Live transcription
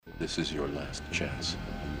This is your last chance.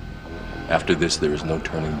 After this, there is no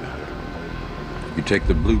turning back. You take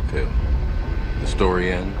the blue pill. The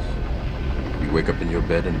story ends. You wake up in your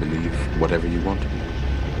bed and believe whatever you want to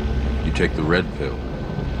believe. You take the red pill.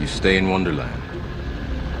 You stay in Wonderland.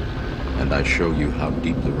 And I show you how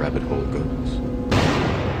deep the rabbit hole goes.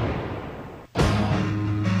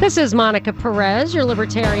 This is Monica Perez, your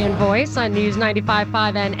libertarian voice on News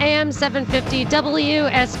 95.5 and AM 750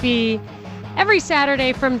 WSB. Every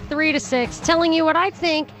Saturday from 3 to 6, telling you what I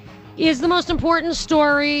think is the most important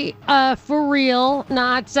story for real,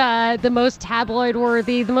 not the most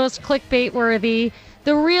tabloid-worthy, the most clickbait-worthy,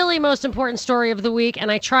 the really most important story of the week,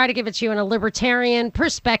 and I try to give it to you in a libertarian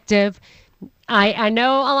perspective. I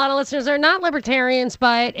know a lot of listeners are not libertarians,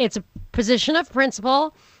 but it's a position of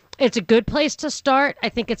principle. It's a good place to start. I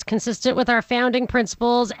think it's consistent with our founding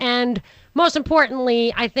principles. And most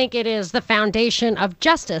importantly, I think it is the foundation of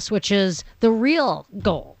justice, which is the real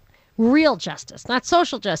goal. Real justice, not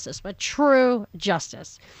social justice, but true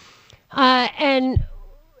justice. And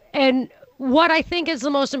what I think is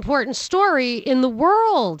the most important story in the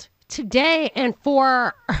world today and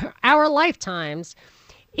for our lifetimes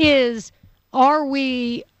is, are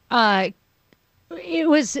we, it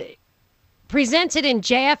was presented in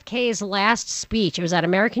JFK's last speech. It was at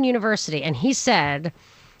American University, and he said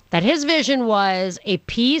that his vision was a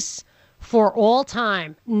peace for all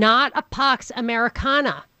time, not a Pax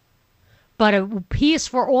Americana, but a peace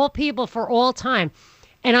for all people for all time.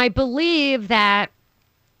 And I believe that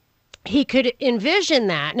he could envision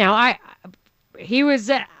that. Now, he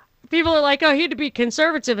was, people are like, oh, he'd be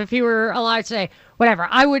conservative if he were alive today. Whatever.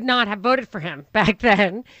 I would not have voted for him back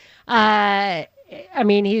then. I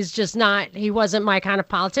mean, he's just not, he wasn't my kind of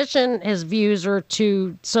politician. His views are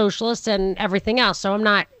too socialist and everything else. So I'm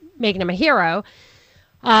not making him a hero.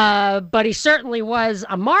 But he certainly was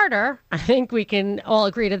a martyr. I think we can all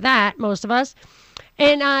agree to that, most of us.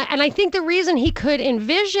 And I think the reason he could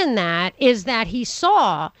envision that is that he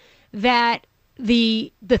saw that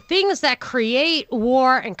the things that create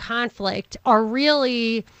war and conflict are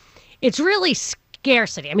really, it's really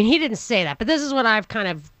scarcity. I mean, he didn't say that, but this is what I've kind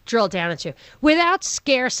of drilled down into. Without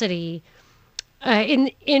scarcity,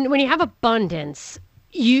 when you have abundance,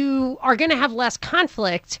 you are going to have less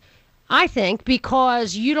conflict, I think,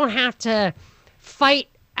 because you don't have to fight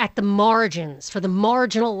at the margins for the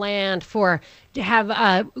marginal land, to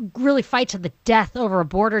have really fight to the death over a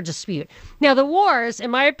border dispute. Now, the wars,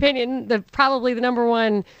 in my opinion, probably the number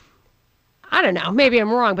one, I don't know, maybe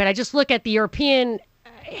I'm wrong, but I just look at the European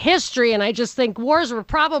history and I just think wars were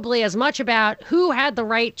probably as much about who had the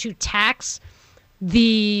right to tax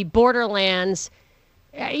the borderlands,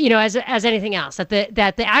 as anything else. That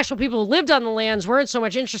the actual people who lived on the lands weren't so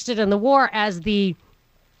much interested in the war as the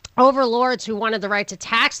overlords who wanted the right to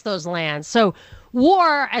tax those lands. So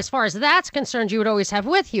war, as far as that's concerned, you would always have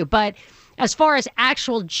with you. But as far as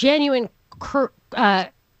actual genuine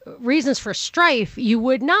reasons for strife, you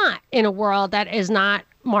would not in a world that is not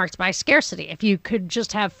marked by scarcity. If you could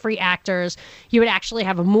just have free actors, you would actually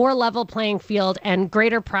have a more level playing field and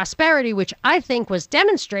greater prosperity, which I think was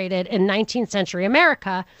demonstrated in 19th century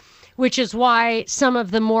America, which is why some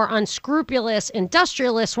of the more unscrupulous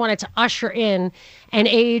industrialists wanted to usher in an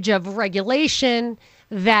age of regulation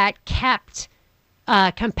that kept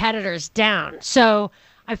competitors down. So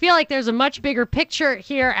I feel like there's a much bigger picture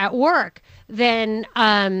here at work than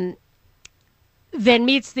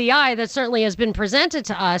meets the eye that certainly has been presented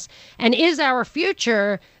to us. And is our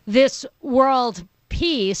future this world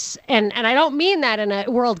peace? And I don't mean that in a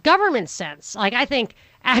world government sense. Like, I think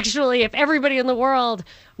actually if everybody in the world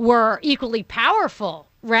were equally powerful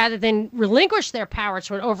rather than relinquish their power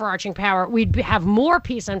to an overarching power, we'd have more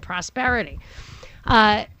peace and prosperity.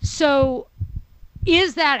 So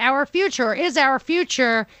is that our future? Or is our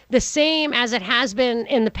future the same as it has been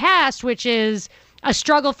in the past, which is a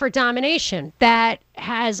struggle for domination that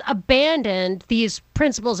has abandoned these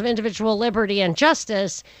principles of individual liberty and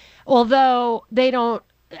justice, although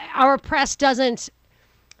our press doesn't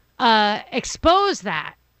expose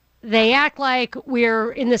that. They act like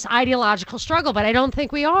we're in this ideological struggle, but I don't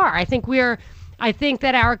think we are. I think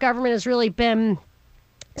that our government has really been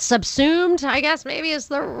subsumed, I guess maybe is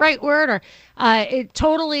the right word, or it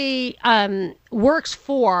totally works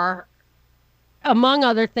for, among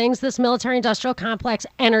other things, this military-industrial complex,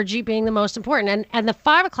 energy being the most important. And the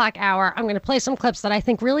 5 o'clock hour, I'm going to play some clips that I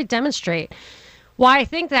think really demonstrate why I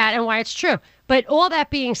think that and why it's true. But all that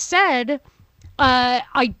being said,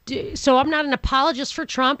 so I'm not an apologist for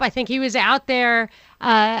Trump. I think he was out there.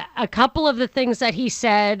 A couple of the things that he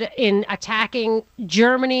said in attacking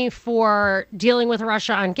Germany for dealing with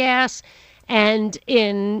Russia on gas, and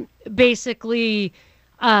in basically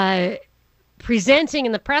presenting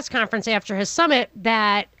in the press conference after his summit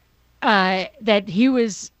that he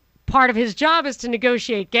was part of his job is to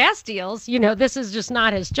negotiate gas deals. This is just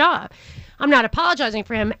not his job. I'm not apologizing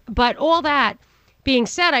for him, but all that being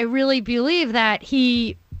said, I really believe that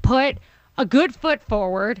he put a good foot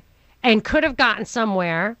forward and could have gotten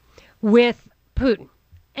somewhere with Putin.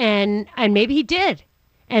 And maybe he did.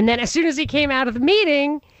 And then as soon as he came out of the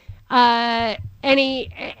meeting,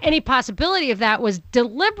 any possibility of that was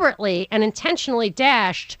deliberately and intentionally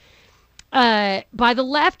dashed by the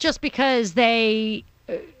left just because they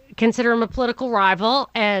consider him a political rival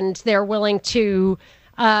and they're willing to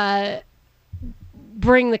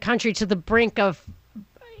bring the country to the brink of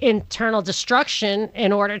internal destruction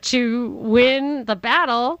in order to win the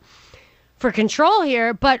battle for control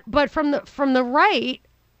here. But from the right,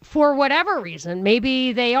 for whatever reason,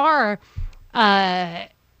 maybe they are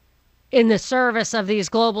in the service of these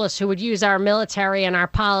globalists who would use our military and our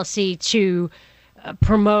policy to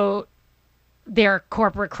promote their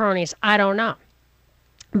corporate cronies. I don't know.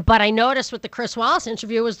 But I noticed with the Chris Wallace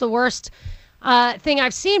interview was the worst thing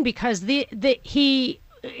I've seen because he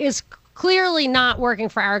is clearly not working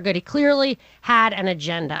for our good. He clearly had an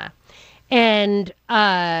agenda. And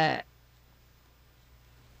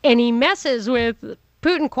he messes with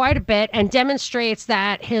Putin quite a bit and demonstrates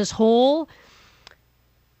that his whole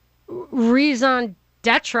raison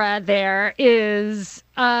d'etre there is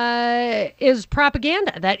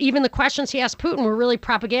propaganda. That even the questions he asked Putin were really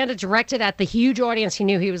propaganda directed at the huge audience he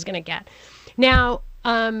knew he was going to get. Now,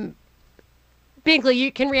 Binkley,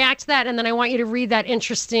 you can react to that, and then I want you to read that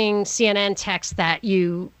interesting CNN text that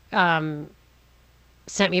you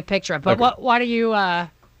sent me a picture of. But okay. Why do you...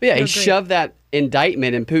 he shoved that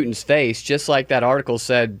indictment in Putin's face, just like that article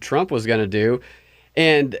said Trump was going to do.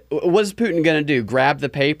 And what is Putin going to do? Grab the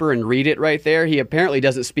paper and read it right there? He apparently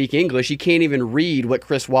doesn't speak English. He can't even read what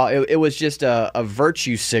Chris Wallace... It was just a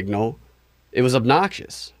virtue signal. It was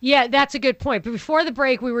obnoxious. Yeah, that's a good point. But before the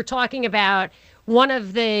break, we were talking about one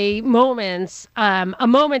of the moments, a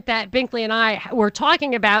moment that Binkley and I were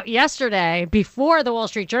talking about yesterday before the Wall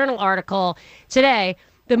Street Journal article today.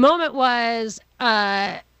 The moment was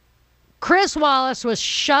Chris Wallace was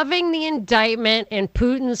shoving the indictment in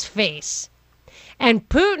Putin's face. And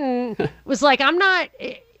Putin was like, I'm not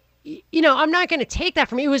going to take that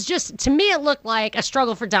from you. It was just, to me, it looked like a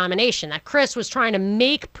struggle for domination, that Chris was trying to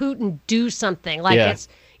make Putin do something. Like it's,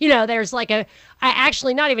 there's like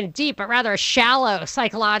actually not even deep, but rather a shallow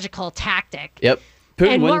psychological tactic. Yep. Putin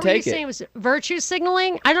and wouldn't what were you take it. saying was virtue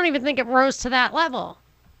signaling? I don't even think it rose to that level.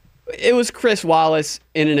 It was Chris Wallace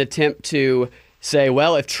in an attempt to say,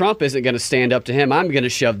 well, if Trump isn't going to stand up to him, I'm going to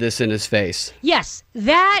shove this in his face. Yes,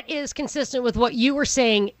 that is consistent with what you were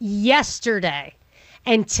saying yesterday.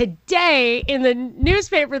 And today in the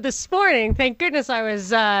newspaper this morning, thank goodness I was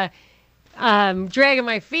dragging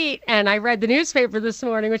my feet and I read the newspaper this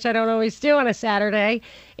morning, which I don't always do on a Saturday.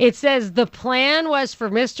 It says the plan was for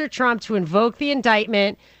Mr. Trump to invoke the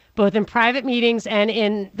indictment both in private meetings and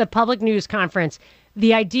in the public news conference.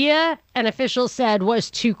 The idea, an official said, was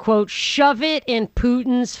to, quote, shove it in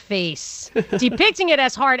Putin's face, depicting it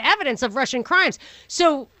as hard evidence of Russian crimes.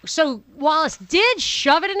 So Wallace did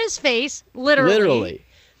shove it in his face, literally.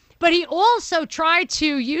 But he also tried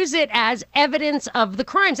to use it as evidence of the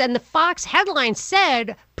crimes. And the Fox headline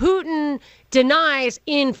said Putin denies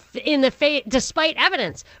in the face despite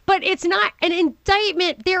evidence. But it's not an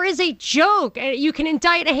indictment. There is a joke. You can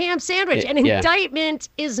indict a ham sandwich. An indictment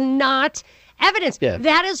is not evidence. Yeah.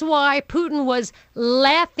 That is why Putin was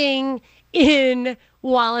laughing in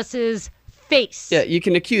Wallace's face. Yeah, you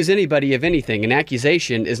can accuse anybody of anything. An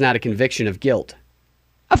accusation is not a conviction of guilt.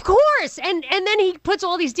 Of course. And then he puts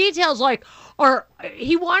all these details like, or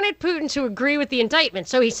he wanted Putin to agree with the indictment.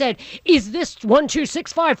 So he said, is this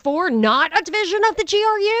 12654 not a division of the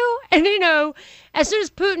GRU? And, as soon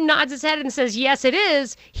as Putin nods his head and says, yes, it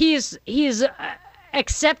is, he's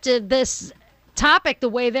accepted this topic the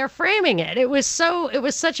way they're framing it. It was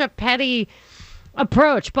such a petty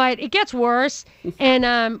approach, but it gets worse. And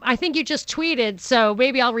I think you just tweeted, so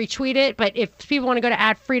maybe I'll retweet it. But if people want to go to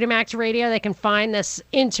 @FreedomActRadio, they can find this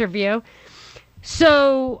interview.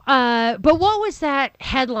 So, but what was that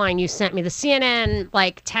headline you sent me? The CNN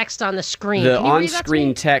text on the screen. The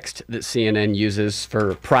on-screen text that CNN uses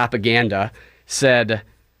for propaganda said,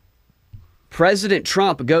 President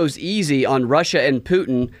Trump goes easy on Russia and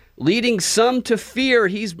Putin, leading some to fear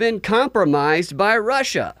he's been compromised by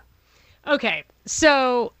Russia. Okay,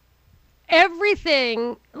 so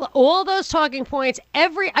everything, all those talking points,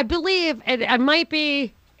 I believe, and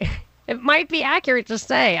it it might be accurate to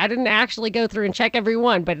say, I didn't actually go through and check every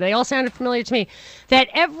one, but they all sounded familiar to me, that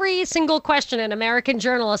every single question an American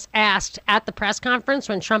journalist asked at the press conference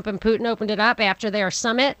when Trump and Putin opened it up after their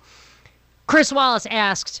summit, Chris Wallace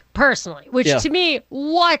asked personally, which to me,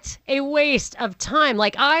 what a waste of time.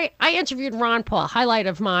 Like I interviewed Ron Paul, highlight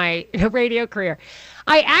of my radio career.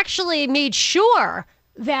 I actually made sure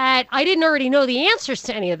that I didn't already know the answers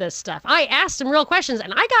to any of this stuff. I asked him real questions,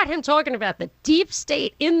 and I got him talking about the deep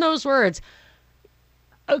state in those words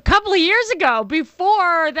a couple of years ago,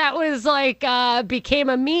 before that was like became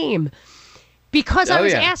a meme, because I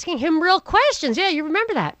was asking him real questions. Yeah, you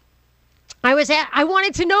remember that. I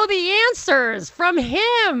wanted to know the answers from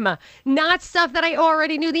him, not stuff that I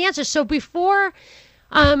already knew the answers. So before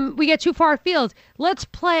we get too far afield, let's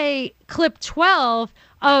play clip 12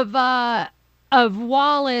 of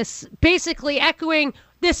Wallace basically echoing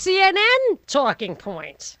the CNN talking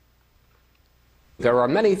point. There are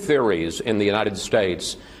many theories in the United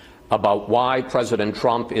States about why President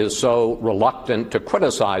Trump is so reluctant to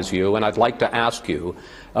criticize you, and I'd like to ask you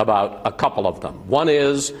about a couple of them. One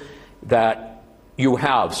is that you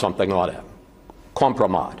have something on him,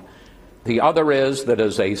 compromat. The other is that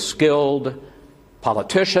as a skilled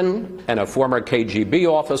politician and a former KGB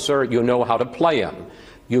officer, you know how to play him.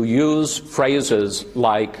 You use phrases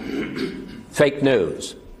like fake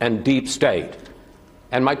news and deep state.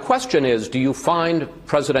 And my question is, do you find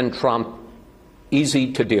President Trump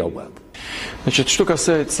easy to deal with? Well, the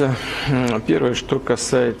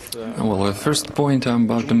first point I'm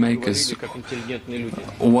about to make is,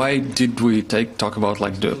 why did we talk about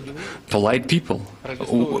like the polite people?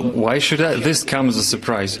 Why should this come as a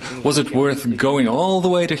surprise? Was it worth going all the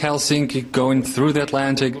way to Helsinki, going through the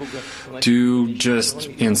Atlantic, to just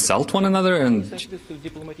insult one another? And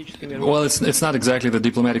well, it's not exactly the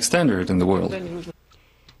diplomatic standard in the world.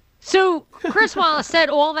 So Chris Wallace said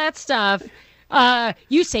all that stuff.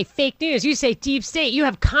 You say fake news, you say deep state, you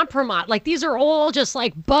have compromat. Like, these are all just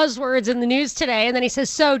like buzzwords in the news today. And then he says,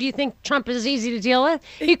 so do you think Trump is easy to deal with?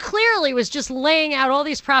 He clearly was just laying out all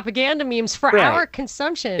these propaganda memes for our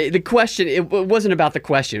consumption. The question, it wasn't about the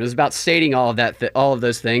question. It was about stating all of that, all of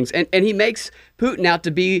those things. And he makes Putin out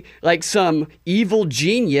to be like some evil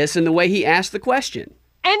genius in the way he asked the question.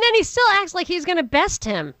 And then he still acts like he's going to best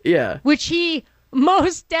him. Yeah. Which he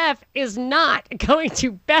most def is not going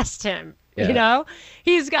to best him. Yeah. You know,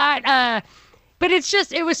 he's got, but it's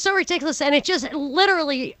just, it was so ridiculous, and it just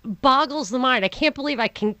literally boggles the mind. I can't believe I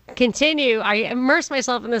can continue. I immerse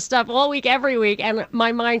myself in this stuff all week, every week, and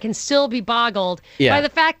my mind can still be boggled by the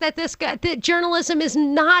fact that that journalism is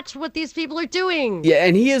not what these people are doing. Yeah,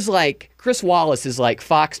 and he is like, Chris Wallace is like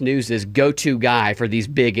Fox News' go-to guy for these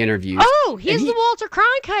big interviews. Oh, he's the Walter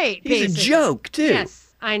Cronkite. He's a joke, too. Yes.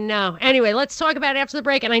 I know. Anyway, let's talk about it after the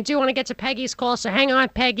break, and I do want to get to Peggy's call, so hang on,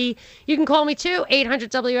 Peggy. You can call me, too,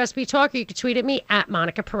 800-WSB-TALK, or you can tweet at me, at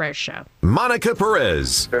Monica Perez Show. Monica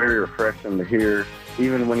Perez. Very refreshing to hear,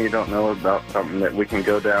 even when you don't know about something, that we can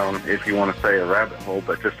go down, if you want to say, a rabbit hole,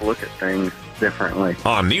 but just look at things differently.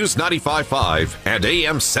 On News 95.5 and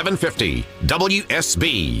AM 750,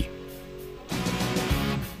 WSB.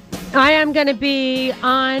 I am going to be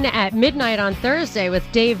on at midnight on Thursday with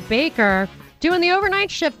Dave Baker, doing the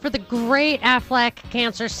overnight shift for the great Aflac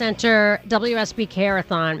Cancer Center WSB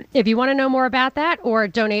Care-a-thon. If you want to know more about that or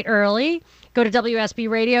donate early, go to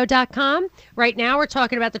WSBradio.com. Right now, we're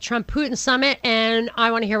talking about the Trump-Putin summit, and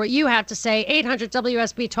I want to hear what you have to say.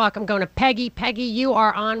 800-WSB-TALK. I'm going to Peggy. Peggy, you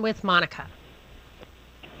are on with Monica.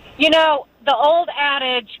 You know, the old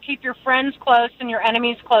adage, keep your friends close and your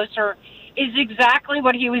enemies closer, is exactly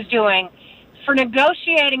what he was doing. For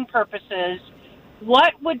negotiating purposes,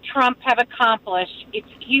 what would Trump have accomplished if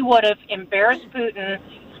he would have embarrassed Putin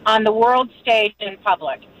on the world stage in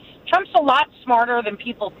public? Trump's a lot smarter than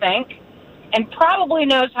people think, and probably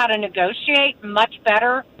knows how to negotiate much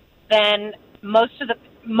better than most of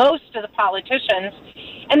the politicians.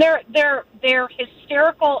 And their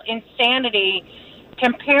hysterical insanity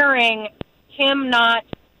comparing him not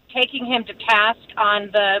taking him to task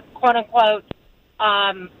on the quote unquote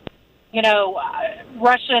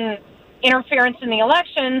Russian interference in the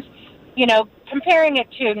elections, comparing it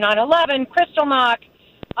to 9/11, Kristallnacht,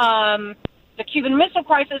 the Cuban Missile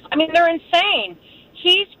Crisis. I mean, they're insane.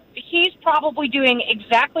 He's probably doing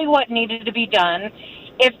exactly what needed to be done.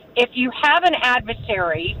 If you have an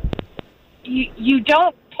adversary, you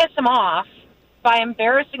don't piss him off by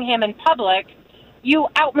embarrassing him in public. You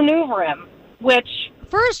outmaneuver him, which...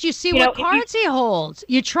 First, you see what cards he holds.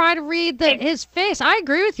 You try to read his face. I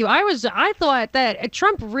agree with you. I thought that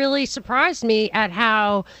Trump really surprised me at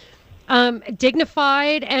how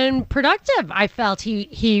dignified and productive I felt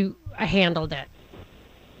he handled it.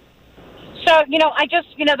 So, I just,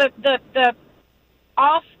 the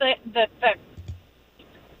off the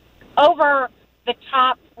over the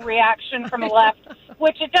top reaction from the left,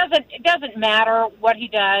 which it doesn't matter what he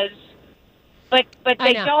does, but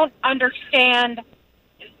they don't understand.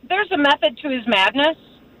 There's a method to his madness,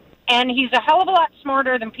 and he's a hell of a lot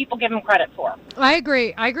smarter than people give him credit for. I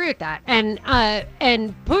agree with that. And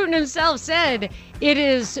Putin himself said it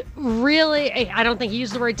is really, I don't think he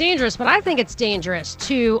used the word dangerous, but I think it's dangerous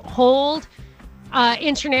to hold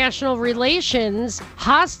international relations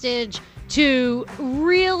hostage to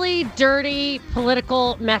really dirty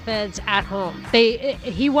political methods at home.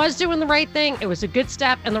 He was doing the right thing. It was a good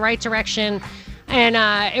step in the right direction. And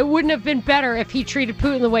it wouldn't have been better if he treated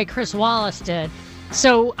Putin the way Chris Wallace did.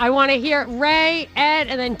 So I want to hear Ray, Ed,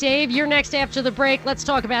 and then Dave. You're next after the break. Let's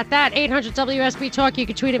talk about that. 800 WSB Talk. You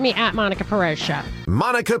can tweet at me at Monica Perez Show.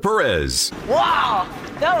 Monica Perez. Wow,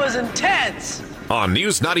 that was intense. On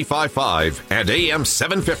News 95.5 and AM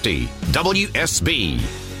 750 WSB.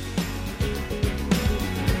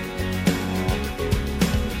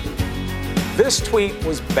 This tweet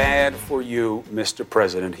was bad for you, Mr.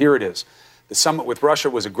 President. Here it is. The summit with Russia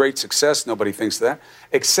was a great success. Nobody thinks that.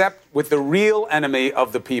 Except with the real enemy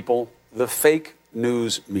of the people, the fake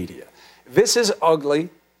news media. This is ugly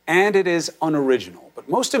and it is unoriginal. But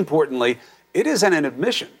most importantly, it is an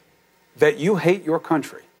admission that you hate your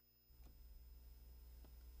country.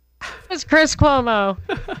 It's Chris Cuomo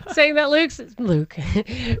saying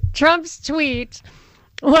that Trump's tweet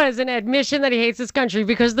was an admission that he hates his country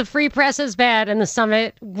because the free press is bad and the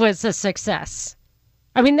summit was a success.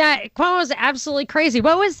 I mean, that Cuomo was absolutely crazy.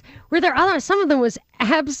 Were there others? Some of them was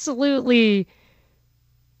absolutely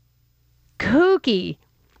kooky.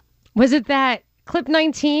 Was it that clip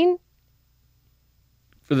 19?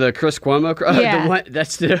 For the Chris Cuomo? Yeah.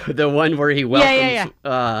 That's the one where he welcomes...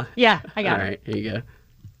 Yeah, I got it. All right, here you go.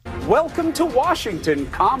 Welcome to Washington,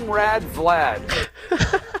 Comrade Vlad.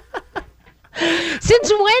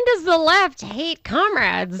 Since when does the left hate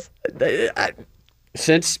comrades?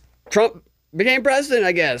 Since Trump became president,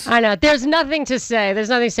 I guess. I know. There's nothing to say.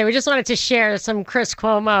 We just wanted to share some Chris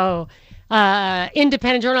Cuomo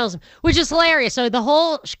independent journalism, which is hilarious. So the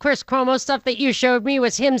whole Chris Cuomo stuff that you showed me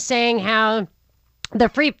was him saying how the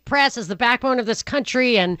free press is the backbone of this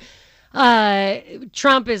country and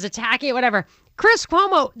Trump is attacking it, whatever. Chris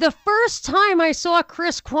Cuomo, the first time I saw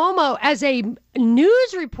Chris Cuomo as a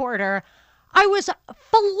news reporter, I was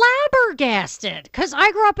flabbergasted because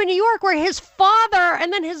I grew up in New York where his father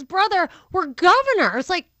and then his brother were governor. It's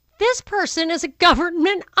like, this person is a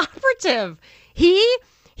government operative. He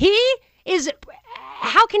is,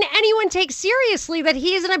 how can anyone take seriously that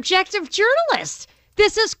he is an objective journalist?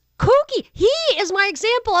 This is kooky. He is my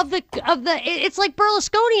example of the, it's like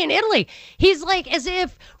Berlusconi in Italy. He's like as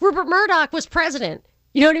if Rupert Murdoch was president.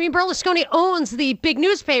 You know what I mean? Berlusconi owns the big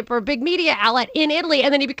newspaper, big media outlet in Italy,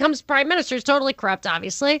 and then he becomes prime minister. He's totally corrupt,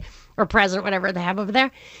 obviously, or president, whatever they have over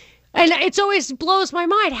there. And it always blows my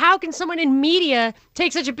mind. How can someone in media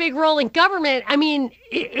take such a big role in government? I mean,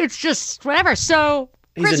 it's just whatever. So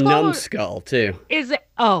he's a numbskull, too.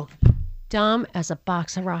 Dumb as a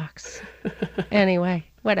box of rocks. Anyway,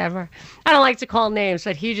 whatever. I don't like to call names,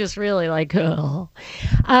 but he just really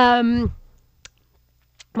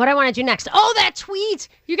what I want to do next. Oh, that tweet.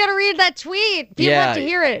 You got to read that tweet. People have to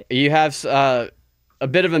hear it. You have a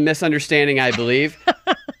bit of a misunderstanding, I believe.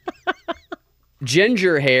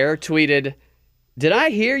 Ginger Hair tweeted, "Did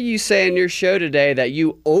I hear you say in your show today that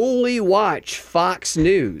you only watch Fox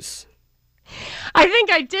News?" I think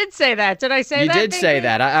I did say that. Did I say that? You did say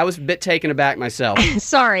that. I was a bit taken aback myself.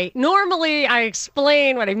 Sorry. Normally, I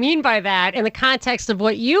explain what I mean by that in the context of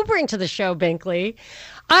what you bring to the show, Binkley.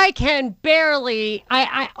 I can barely,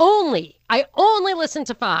 I only listen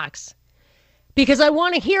to Fox because I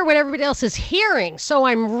want to hear what everybody else is hearing. So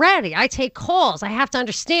I'm ready. I take calls. I have to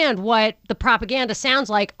understand what the propaganda sounds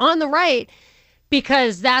like on the right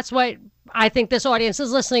because that's what I think this audience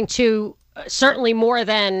is listening to, certainly more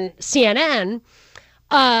than CNN.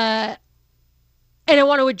 And I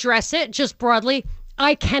want to address it just broadly.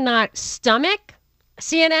 I cannot stomach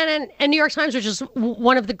CNN and New York Times, which is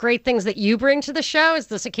one of the great things that you bring to the show, is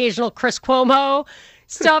this occasional Chris Cuomo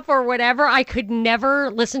stuff or whatever. I could never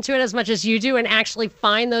listen to it as much as you do and actually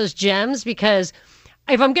find those gems because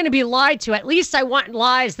if I'm going to be lied to, at least I want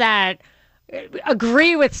lies that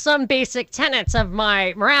agree with some basic tenets of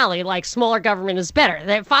my morality, like smaller government is better.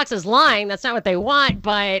 That Fox is lying. That's not what they want,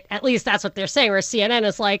 but at least that's what they're saying. Where CNN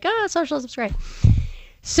is like, socialism's great.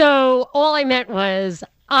 So all I meant was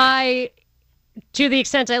to the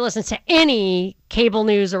extent I listen to any cable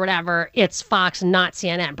news or whatever, it's Fox, not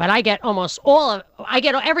CNN. But I get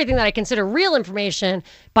everything that I consider real information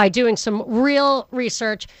by doing some real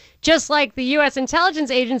research, just like the U.S.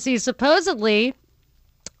 intelligence agencies supposedly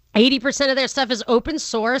 80% of their stuff is open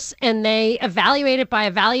source, and they evaluate it by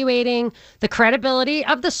evaluating the credibility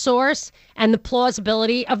of the source and the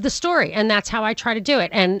plausibility of the story. And that's how I try to do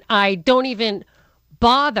it. And I don't even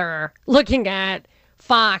bother looking at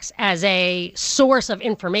Fox as a source of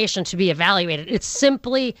information to be evaluated. It's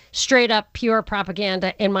simply straight up pure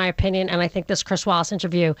propaganda, in my opinion. And I think this Chris Wallace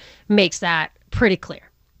interview makes that pretty clear.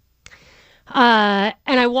 And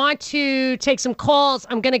I want to take some calls.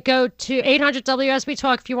 I'm going to go to 800 WSB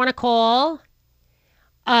Talk if you want to call.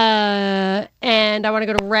 And I want to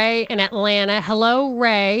go to Ray in Atlanta. Hello,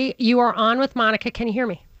 Ray. You are on with Monica. Can you hear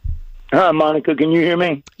me? Hi, Monica. Can you hear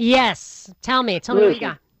me? Yes. Tell me what you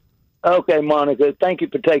got. Okay, Monica. Thank you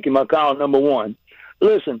for taking my call, number one.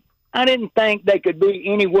 Listen, I didn't think they could be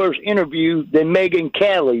any worse interview than Megyn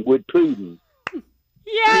Kelly with Putin.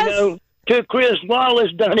 Yes. You know, to Chris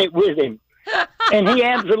Wallace done it with him. And he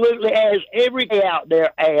absolutely has every guy out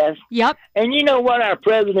there asked. Yep. And you know what our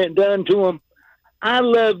president done to him? I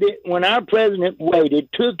loved it when our president waited,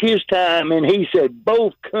 took his time, and he said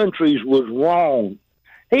both countries was wrong.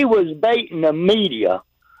 He was baiting the media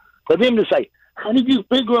for them to say, how did you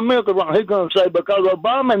figure America wrong? He's going to say, because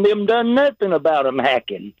Obama and them done nothing about them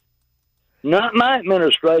hacking. Not my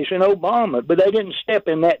administration, Obama, but they didn't step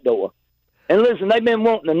in that door. And listen, they've been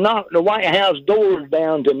wanting to knock the White House doors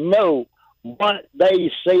down to know what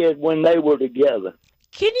they said when they were together.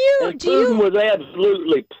 Putin was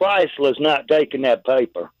absolutely priceless not taking that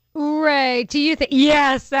paper. Ray, do you think?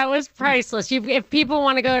 Yes, that was priceless. If people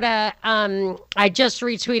want to go to, I just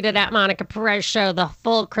retweeted at Monica Perez Show the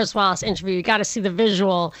full Chris Wallace interview. You got to see the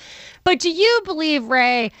visual. But do you believe,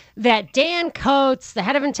 Ray, that Dan Coates, the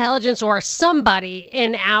head of intelligence, or somebody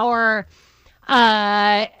in our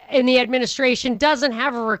in the administration doesn't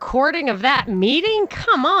have a recording of that meeting?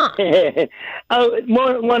 Come on.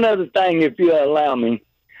 One other thing, if you allow me.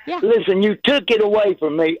 Yeah. Listen, you took it away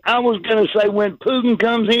from me. I was going to say when Putin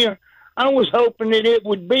comes here, I was hoping that it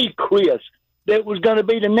would be Chris that was going to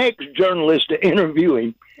be the next journalist to interview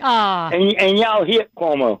him. And y'all hit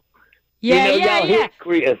Cuomo. Yeah, y'all hit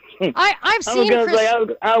Chris. I've seen Chris.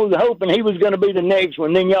 I was hoping he was going to be the next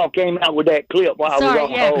one. Then y'all came out with that clip while I was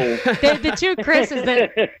on hold. The two Chris's,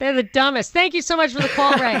 they're the dumbest. Thank you so much for the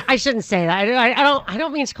call, Ray. I shouldn't say that. I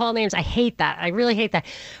don't mean to call names. I hate that. I really hate that.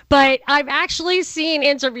 But I've actually seen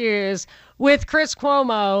interviews with Chris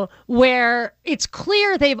Cuomo where it's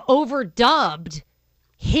clear they've overdubbed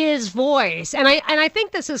his voice, and I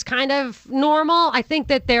think this is kind of normal. I think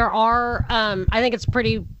that there are. I think it's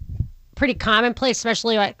pretty commonplace,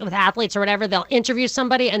 especially like with athletes or whatever. They'll interview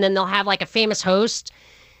somebody and then they'll have like a famous host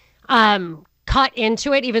cut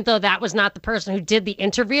into it, even though that was not the person who did the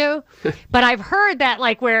interview. But I've heard that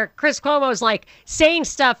like where Chris Cuomo is like saying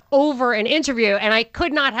stuff over an interview, and I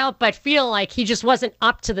could not help but feel like he just wasn't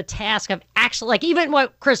up to the task of actually, like even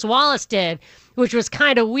what Chris Wallace did, which was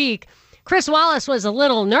kind of weak. Chris Wallace was a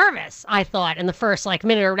little nervous, I thought, in the first like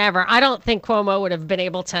minute or whatever. I don't think Cuomo would have been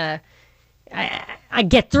able to I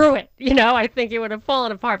get through it, I think it would have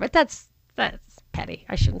fallen apart, but that's petty.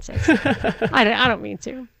 I shouldn't say so. I don't mean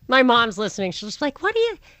to. My mom's listening. She's like, what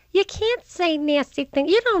do you can't say nasty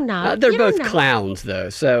things. You don't know. They're both clowns though.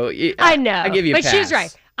 So I know. I give you a but pass. She's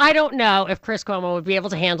right. I don't know if Chris Cuomo would be able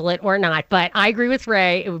to handle it or not, but I agree with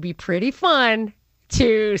Ray. It would be pretty fun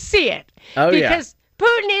to see it. Oh, because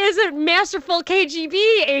Putin is a masterful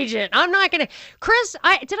KGB agent. I'm not going to. Chris,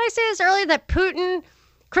 did I say this earlier that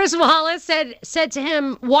Chris Wallace said to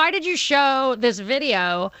him, why did you show this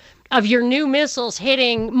video of your new missiles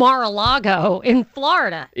hitting Mar-a-Lago in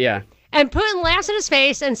Florida? Yeah. And Putin laughs in his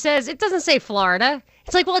face and says, it doesn't say Florida.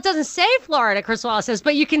 It's like, well, it doesn't say Florida, Chris Wallace says,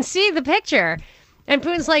 but you can see the picture. And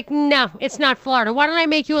Putin's like, no, it's not Florida. Why don't I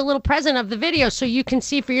make you a little present of the video so you can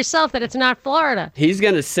see for yourself that it's not Florida? He's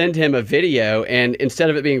going to send him a video, and instead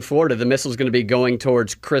of it being Florida, the missile's going to be going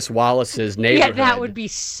towards Chris Wallace's neighborhood. Yeah, that would be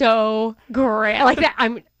so great. Like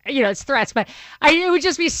that, it's threats, but it would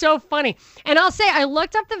just be so funny. And I'll say, I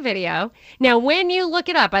looked up the video. Now, when you look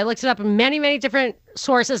it up, I looked it up in many, many different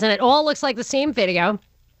sources, and it all looks like the same video.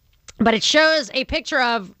 But it shows a picture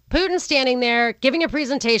of Putin standing there giving a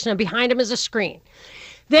presentation, and behind him is a screen.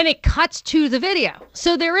 Then it cuts to the video.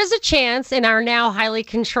 So there is a chance in our now highly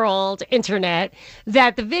controlled internet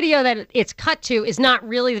that the video that it's cut to is not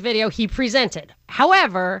really the video he presented.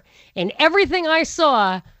 However, in everything I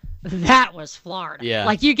saw, that was Florida. Yeah.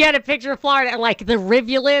 Like, you get a picture of Florida and, like, the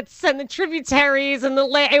rivulets and the tributaries and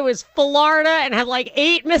it was Florida and had, like,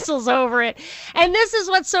 8 missiles over it. And this is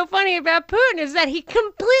what's so funny about Putin is that he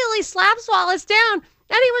completely slaps Wallace down, and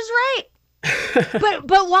he was right.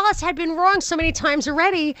 but Wallace had been wrong so many times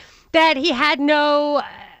already that he had no,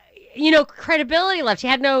 credibility left. He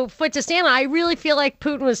had no foot to stand on. I really feel like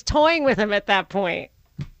Putin was toying with him at that point.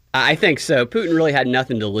 I think so. Putin really had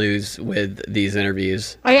nothing to lose with these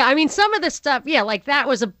interviews. Oh, yeah, I mean, some of the stuff, like that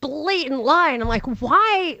was a blatant lie. And I'm like,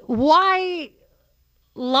 why lie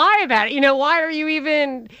about it? Why are you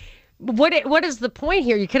even, what is the point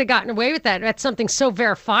here? You could have gotten away with that. That's something so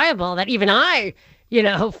verifiable that even I,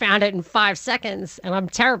 found it in 5 seconds. And I'm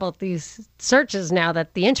terrible at these searches now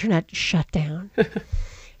that the internet shut down.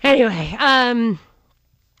 Anyway,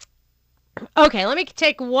 okay, let me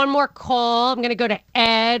take one more call. I'm going to go to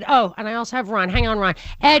Ed. Oh, and I also have Ron. Hang on, Ron.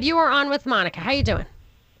 Ed, you are on with Monica. How you doing?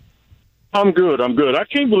 I'm good. I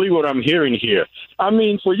can't believe what I'm hearing here. I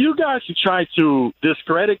mean, for you guys to try to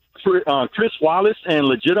discredit Chris Wallace and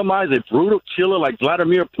legitimize a brutal killer like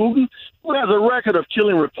Vladimir Putin, who has a record of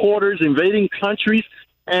killing reporters, invading countries,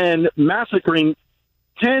 and massacring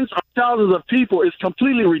tens of thousands of people is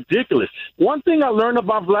completely ridiculous. One thing I learned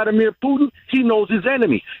about Vladimir Putin, he knows his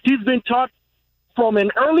enemy. He's been taught from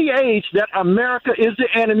an early age that America is the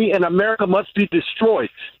enemy and America must be destroyed.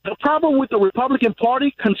 The problem with the Republican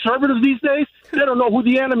Party, conservatives these days, they don't know who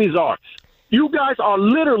the enemies are. You guys are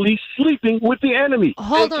literally sleeping with the enemy.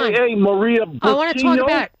 Hold AKA on. Maria Butina. I want to talk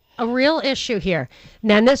about a real issue here.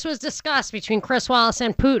 Now, this was discussed between Chris Wallace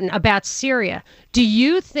and Putin about Syria. Do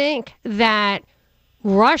you think that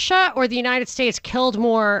Russia or the United States killed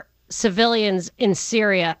more civilians in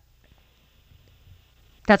Syria?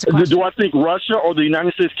 That's a question. Do I think Russia or the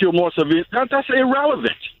United States killed more civilians? That's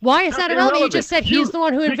irrelevant. Why is that irrelevant? You just said he's the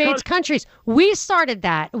one who invades countries. We started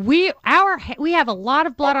that. We have a lot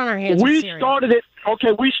of blood on our hands. We in Syria. started it.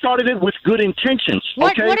 Okay, we started it with good intentions.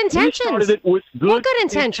 What okay? intentions? We started it with what good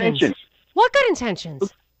intentions? What good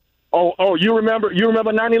intentions? Oh, you remember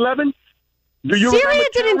 9/11? Syria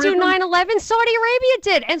didn't do 9/11. Saudi Arabia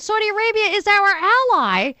did, and Saudi Arabia is our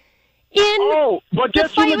ally. But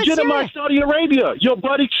guess who legitimized Saudi Arabia? Your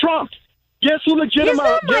buddy Trump. Guess who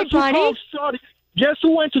legitimized? Guess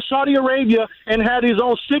who went to Saudi Arabia and had his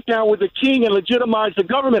own sit down with the king and legitimized the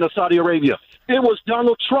government of Saudi Arabia? It was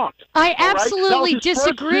Donald Trump. I absolutely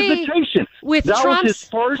disagree with Trump's. That was his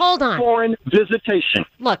first foreign visitation.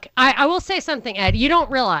 Look, I will say something, Ed. You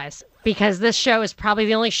don't realize, because this show is probably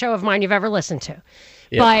the only show of mine you've ever listened to.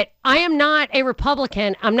 Yep. But I am not a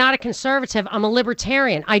Republican. I'm not a conservative. I'm a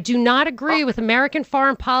libertarian. I do not agree with American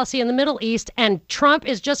foreign policy in the Middle East, and Trump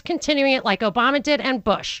is just continuing it like Obama did and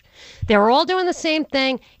Bush. They're all doing the same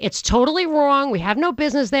thing. It's totally wrong. We have no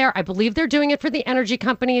business there. I believe they're doing it for the energy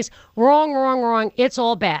companies. Wrong. It's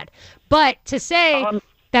all bad. But to say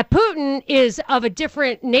that Putin is of a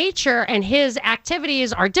different nature and his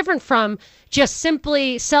activities are different from just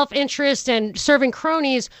simply self-interest and serving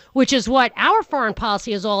cronies, which is what our foreign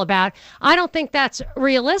policy is all about, I don't think that's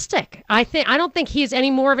realistic. I don't think he's any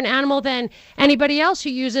more of an animal than anybody else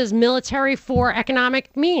who uses military for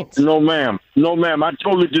economic means. No, ma'am. I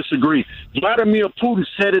totally disagree. Vladimir Putin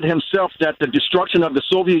said it himself that the destruction of the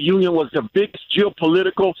Soviet Union was the biggest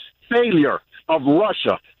geopolitical failure of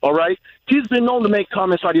Russia, all right? He's been known to make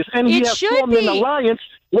comments like this, and he has formed an alliance.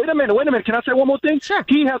 Wait a minute. Can I say one more thing? Sure.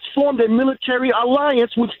 He has formed a military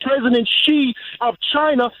alliance with President Xi of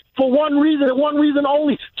China for one reason and one reason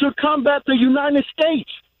only, to combat the United States.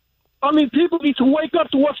 I mean, people need to wake up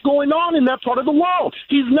to what's going on in that part of the world.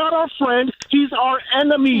 He's not our friend. He's our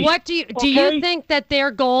enemy. What do you think that their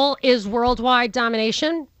goal is worldwide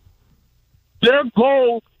domination? Their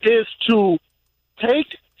goal is to take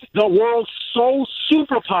the world's sole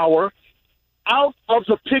superpower out of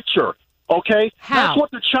the picture, okay? How? That's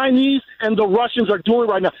what the Chinese and the Russians are doing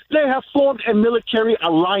right now. They have formed a military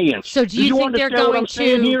alliance. So do you think they're going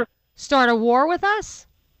to start a war with us?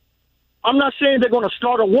 I'm not saying they're going to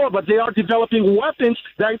start a war, but they are developing weapons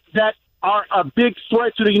that are a big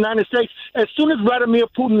threat to the United States. As soon as Vladimir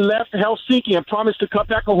Putin left Helsinki and promised to cut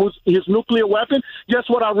back on his nuclear weapon, guess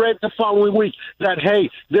what I read the following week? That,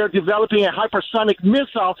 hey, they're developing a hypersonic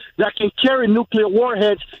missile that can carry nuclear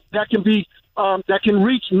warheads that can be that can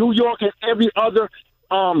reach New York and every other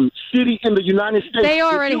city in the United States. They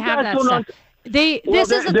already have that stuff.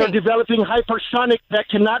 They're developing hypersonic that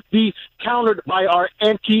cannot be countered by our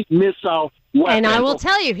anti-missile weapons. And I will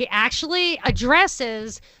tell you, he actually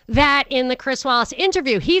addresses that in the Chris Wallace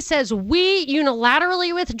interview. He says, we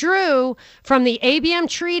unilaterally withdrew from the ABM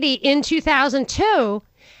Treaty in 2002,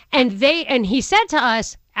 and he said to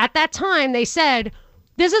us, at that time, they said,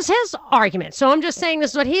 This is his argument. So I'm just saying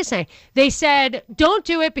this is what he's saying. They said, don't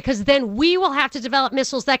do it because then we will have to develop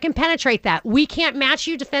missiles that can penetrate that. We can't match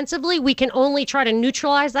you defensively. We can only try to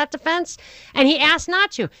neutralize that defense. And he asked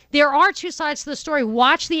not to. There are two sides to the story.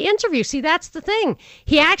 Watch the interview. See, that's the thing.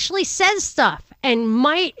 He actually says stuff and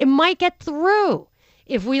it might get through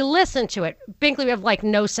if we listen to it. Binkley, we have like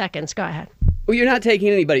no seconds. Go ahead. Well, you're not taking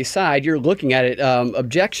anybody's side. You're looking at it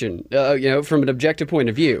from an objective point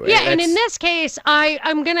of view. Yeah, and in this case,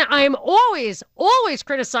 I'm always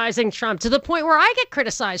criticizing Trump to the point where I get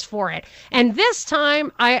criticized for it. And this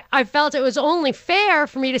time, I felt it was only fair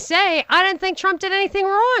for me to say I didn't think Trump did anything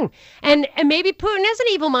wrong. And maybe Putin is an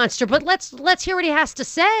evil monster, but let's hear what he has to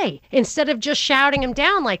say instead of just shouting him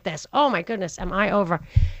down like this. Oh my goodness, am I over?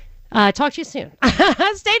 Talk to you soon.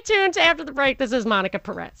 Stay tuned to after the break. This is Monica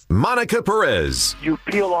Perez. Monica Perez. You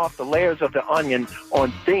peel off the layers of the onion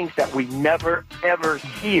on things that we never, ever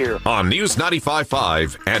hear. On News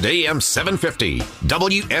 95.5 and AM 750,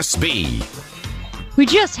 WSB. We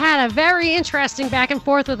just had a very interesting back and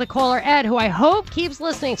forth with the caller, Ed, who I hope keeps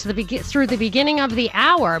listening to through the beginning of the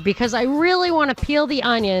hour, because I really want to peel the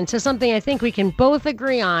onion to something I think we can both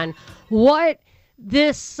agree on. What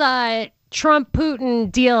this Trump-Putin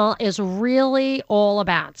deal is really all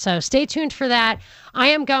about. So stay tuned for that. I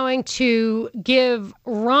am going to give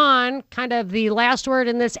Ron kind of the last word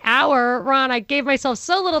in this hour. Ron, I gave myself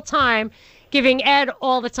so little time, giving Ed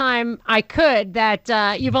all the time I could,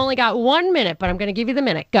 that you've only got 1 minute, but I'm going to give you the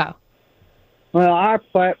minute. Go. Well, our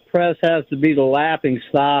press has to be the laughing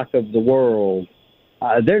stock of the world.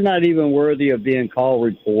 They're not even worthy of being called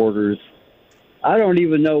reporters. I don't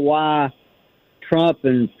even know why Trump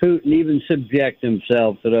and Putin even subject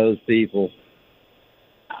themselves to those people.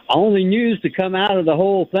 Only news to come out of the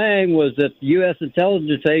whole thing was that the U.S.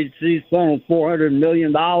 intelligence agencies funneled $400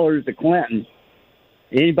 million to Clinton.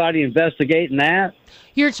 Anybody investigating that?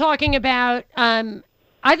 You're talking about,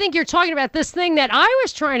 I think you're talking about this thing that I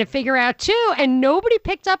was trying to figure out too, and nobody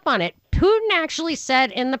picked up on it. Putin actually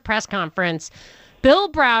said in the press conference,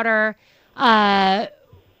 Bill Browder,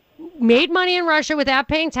 made money in Russia without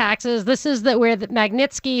paying taxes. This is where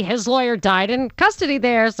Magnitsky, his lawyer, died in custody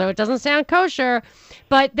there, so it doesn't sound kosher.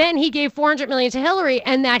 But then he gave $400 million to Hillary,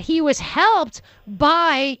 and that he was helped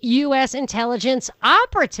by U.S. intelligence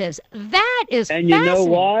operatives. That is fascinating. And you know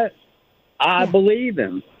what? I believe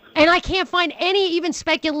him. And I can't find any even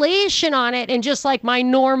speculation on it in just like my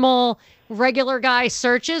normal regular guy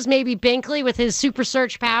searches. Maybe Binkley with his super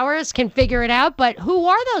search powers can figure it out. But who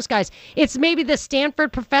are those guys? It's maybe the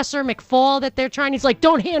Stanford professor McFall that they're trying. He's like,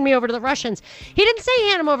 don't hand me over to the Russians. He didn't say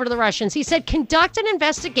hand him over to the Russians. He said, conduct an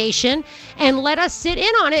investigation and let us sit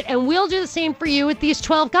in on it. And we'll do the same for you with these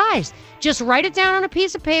 12 guys. Just write it down on a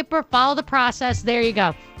piece of paper. Follow the process. There you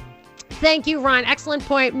go. Thank you, Ron. Excellent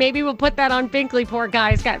point. Maybe we'll put that on Binkley. Poor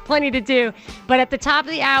guy's got plenty to do. But at the top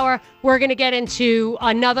of the hour, we're going to get into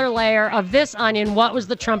another layer of this onion. What was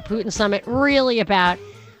the Trump-Putin summit really about?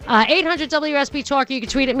 800 WSB Talk. You can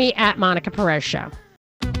tweet at me at Monica Perez Show.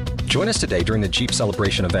 Join us today during the Jeep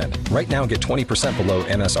Celebration event. Right now, get 20% below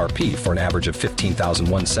MSRP for an average of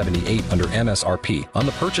 $15,178 under MSRP on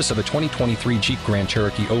the purchase of a 2023 Jeep Grand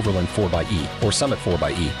Cherokee Overland 4xE or Summit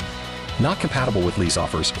 4xE. Not compatible with lease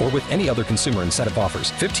offers or with any other consumer incentive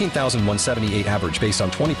offers. $15,178 average based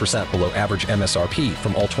on 20% below average MSRP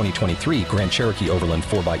from all 2023 Grand Cherokee Overland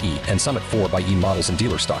 4xE and Summit 4xE models in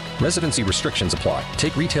dealer stock. Residency restrictions apply.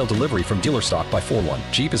 Take retail delivery from dealer stock by 4/1.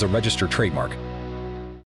 Jeep is a registered trademark.